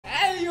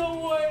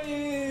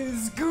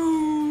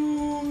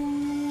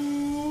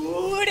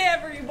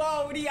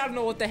Cody. I don't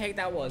know what the heck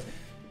that was.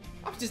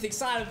 I'm just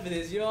excited for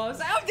this, you know what I'm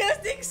saying? I'm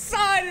just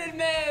excited,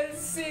 man.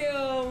 See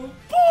him.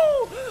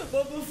 Boom!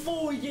 But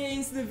before we get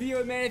into the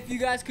video, man, if you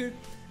guys could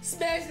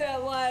smash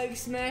that like,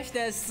 smash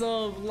that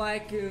sub,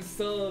 like and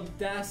sub,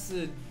 that's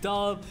a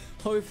dub.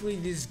 Hopefully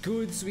this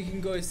good so we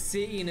can go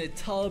sit in a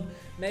tub.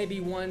 Maybe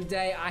one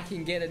day I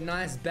can get a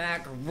nice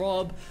back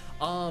rub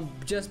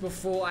just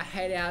before I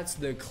head out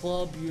to the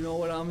club, you know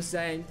what I'm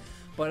saying?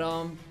 But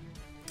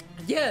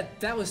yeah,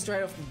 that was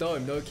straight off the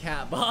dome, no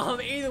cap.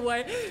 Either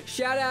way,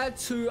 shout out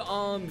to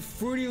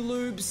Fruity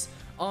Loops,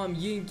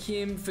 Yin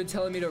Kim for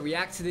telling me to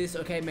react to this.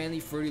 Okay, mainly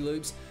Fruity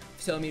Loops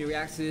for telling me to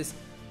react to this.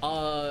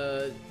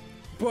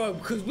 Bro,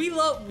 because we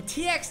love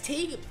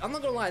TXT. I'm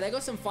not gonna lie, they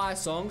got some fire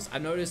songs. I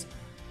noticed.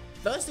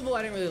 First of all,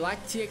 I didn't really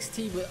like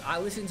TXT, but I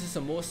listened to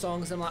some more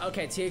songs. I'm like,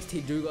 okay,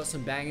 TXT do got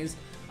some bangers.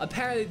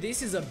 Apparently,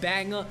 this is a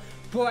banger,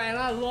 bro. And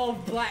I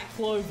love Black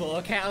Clover.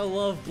 Okay, I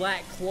love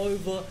Black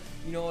Clover.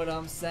 You know what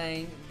I'm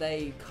saying?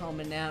 They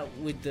coming out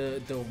with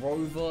the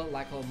rover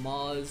like on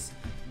Mars.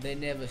 They're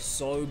never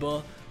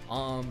sober.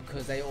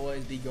 Cause they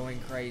always be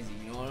going crazy.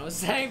 You know what I'm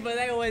saying? But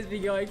they always be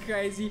going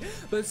crazy.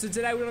 But so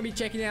today we're gonna be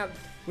checking out.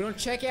 We're gonna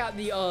check out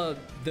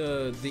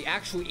the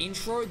actual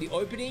intro, the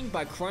opening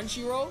by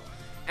Crunchyroll.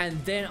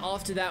 And then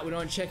after that, we're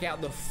gonna check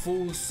out the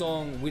full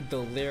song with the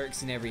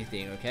lyrics and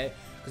everything, okay?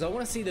 Because I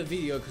want to see the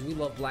video because we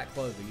love Black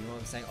Clover, you know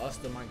what I'm saying?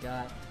 Oster, my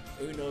guy,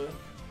 Uno,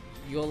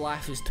 your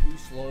life is too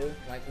slow,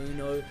 like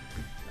Uno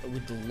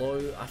with the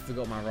low. I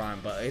forgot my rhyme,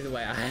 but either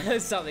way, I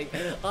had something.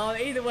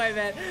 Either way,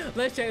 man,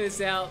 let's check this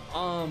out.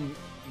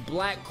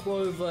 Black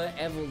Clover,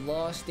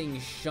 Everlasting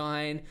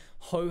Shine.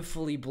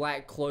 Hopefully,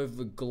 Black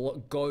Clover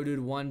goated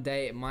one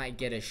day. It might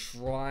get a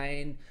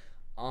shrine.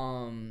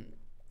 You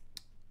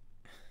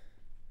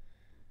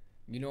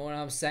know what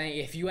I'm saying?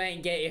 If you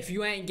ain't get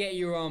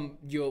your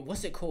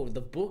what's it called?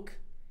 The book?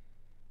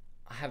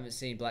 I haven't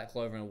seen Black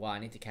Clover in a while. I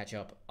need to catch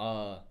up.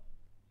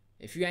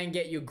 If you ain't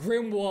get your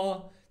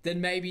grimoire,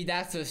 then maybe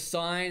that's a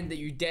sign that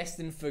you're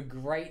destined for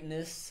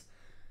greatness.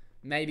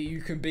 Maybe you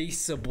can be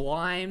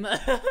sublime.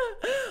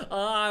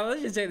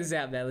 Let's just check this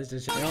out, man. Let's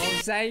just check. You know what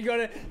I'm saying?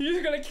 You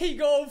just gotta keep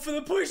going for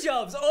the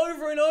push-ups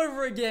over and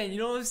over again. You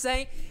know what I'm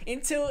saying?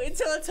 Until it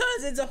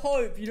turns into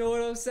hope. You know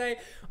what I'm saying?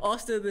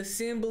 Oster, the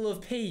symbol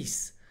of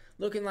peace.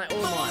 Looking like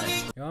All Might.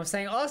 You know what I'm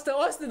saying?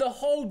 Oster the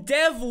whole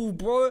devil,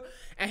 bro.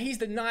 And he's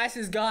the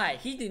nicest guy.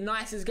 He's the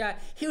nicest guy.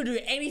 He'll do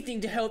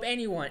anything to help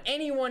anyone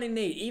in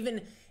need.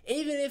 Even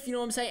if, you know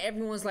what I'm saying,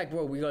 everyone's like,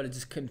 bro, we gotta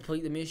just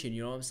complete the mission.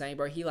 You know what I'm saying,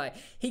 bro? He got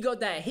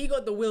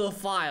the will of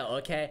fire,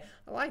 okay?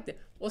 I like that.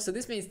 Also,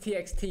 this means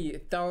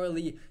TXT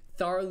thoroughly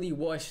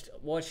watched,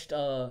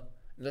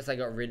 unless I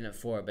got written it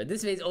for it. But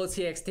this means all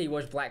TXT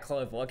watched Black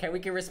Clover, okay? We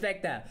can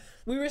respect that.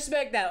 We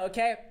respect that,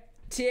 okay?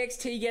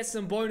 TXT gets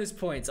some bonus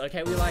points,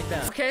 okay? We like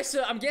that. Okay,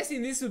 so I'm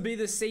guessing this would be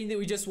the scene that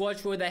we just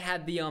watched where they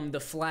had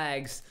the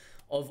flags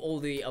of all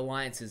the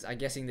alliances. I'm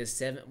guessing there's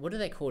 7. What are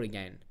they called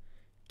again?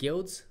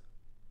 Guilds?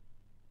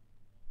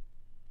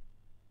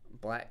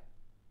 Black?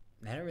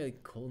 They don't really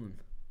call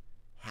them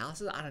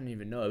houses? I don't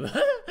even know.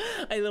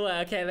 Either way,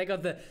 okay, they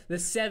got the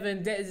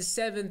 7 things.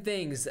 7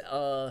 things.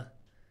 Why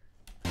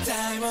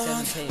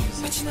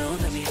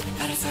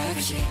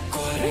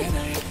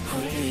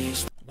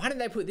didn't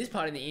they put this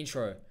part in the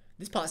intro?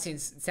 This part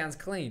sounds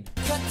clean.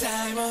 So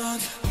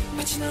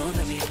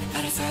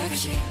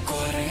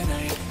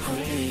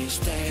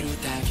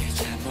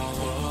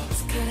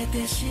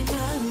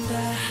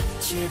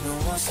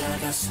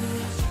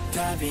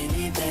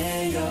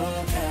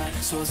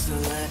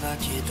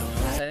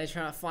they're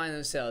trying to find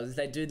themselves. If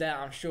they do that,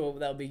 I'm sure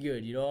they'll be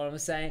good. You know what I'm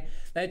saying?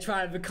 They're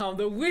trying to become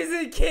the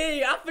Wizard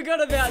King. I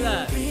forgot about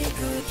that.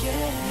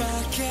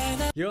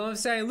 You know what I'm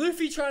saying?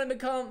 Luffy trying to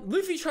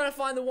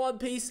find the One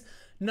Piece.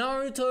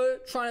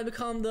 Naruto trying to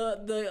become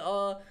the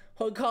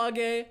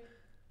Hokage.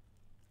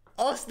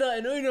 Oster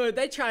and Uno,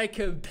 they try to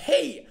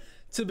compete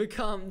to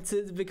become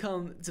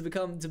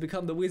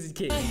the Wizard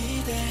King.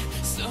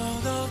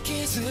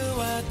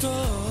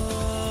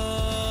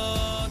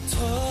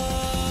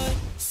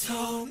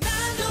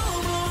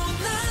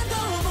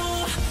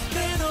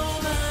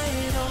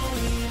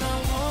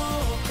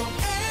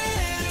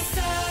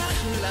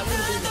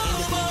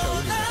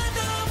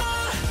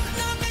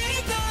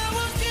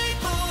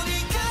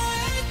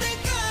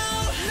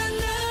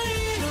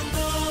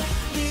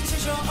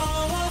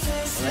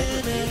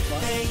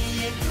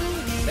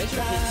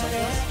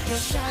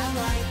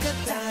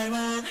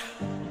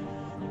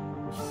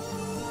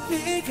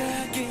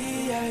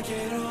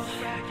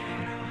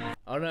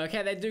 Oh no,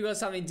 okay, they do got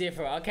something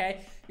different,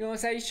 okay? You know what I'm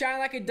saying? Shine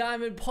like a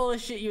diamond,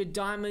 polish it, your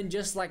diamond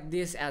just like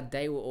this. Our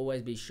day will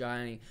always be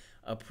shining.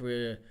 A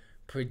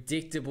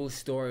predictable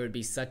story would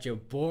be such a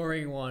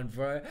boring one,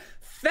 bro.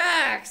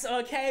 Facts,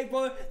 okay,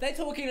 bro? They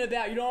talking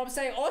about, you know what I'm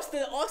saying?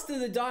 Oster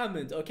the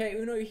diamond, okay?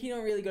 Uno, he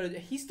don't really go to,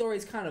 his story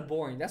is kind of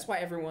boring. That's why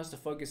everyone wants to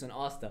focus on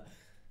Oster.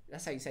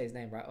 That's how you say his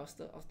name, right?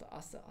 Oster. I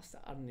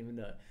don't even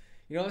know.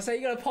 You know what I'm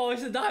saying? You gotta polish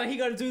the diamond. He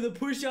gotta do the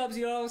push-ups.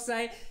 You know what I'm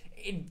saying?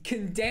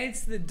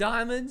 Condense the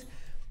diamond.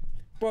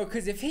 Bro,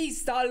 because if he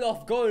started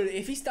off goated,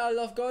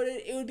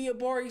 it would be a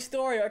boring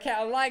story. Okay,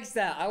 I likes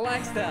that.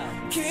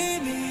 He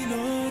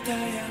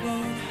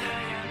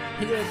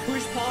gonna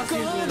push past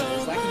his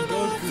limits like a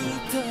Goku.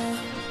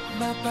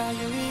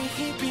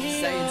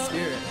 Same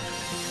spirit.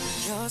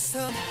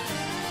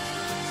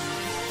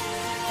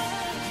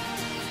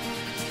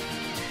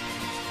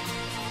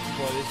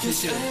 Bro,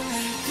 this is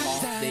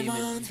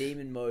half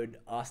demon mode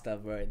Asta,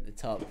 bro, at the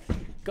top.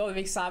 Got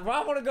me excited, bro.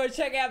 I want to go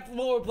check out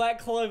more Black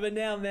Clover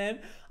now, man.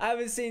 I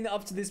haven't seen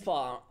up to this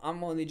part.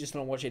 I'm only just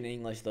gonna watch it in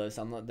English though,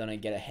 so I'm not gonna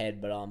get ahead.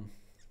 But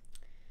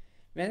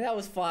man, that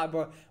was fire,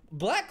 bro.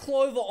 Black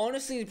Clover,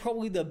 honestly, is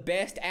probably the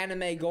best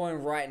anime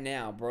going right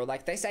now, bro.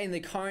 Like they say in the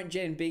current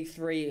gen big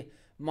three,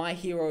 My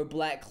Hero,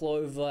 Black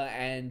Clover,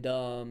 and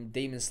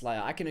Demon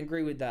Slayer. I can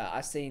agree with that.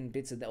 I've seen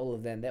bits of all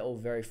of them. They're all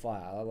very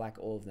fire. I like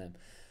all of them.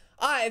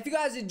 Alright, if you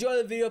guys enjoyed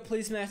the video,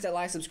 please smash that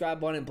like, subscribe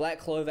button. Black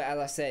Clover, as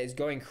I said, is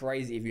going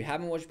crazy. If you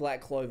haven't watched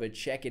Black Clover,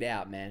 check it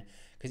out, man.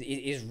 Because it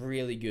is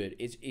really good.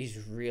 It is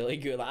really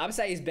good. Like, I would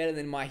say it's better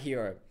than My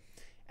Hero.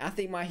 I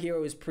think My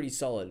Hero is pretty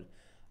solid.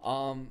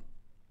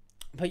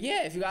 But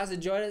yeah, if you guys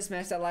enjoyed it,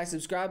 smash that like,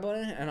 subscribe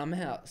button, and I'm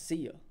out. See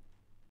ya.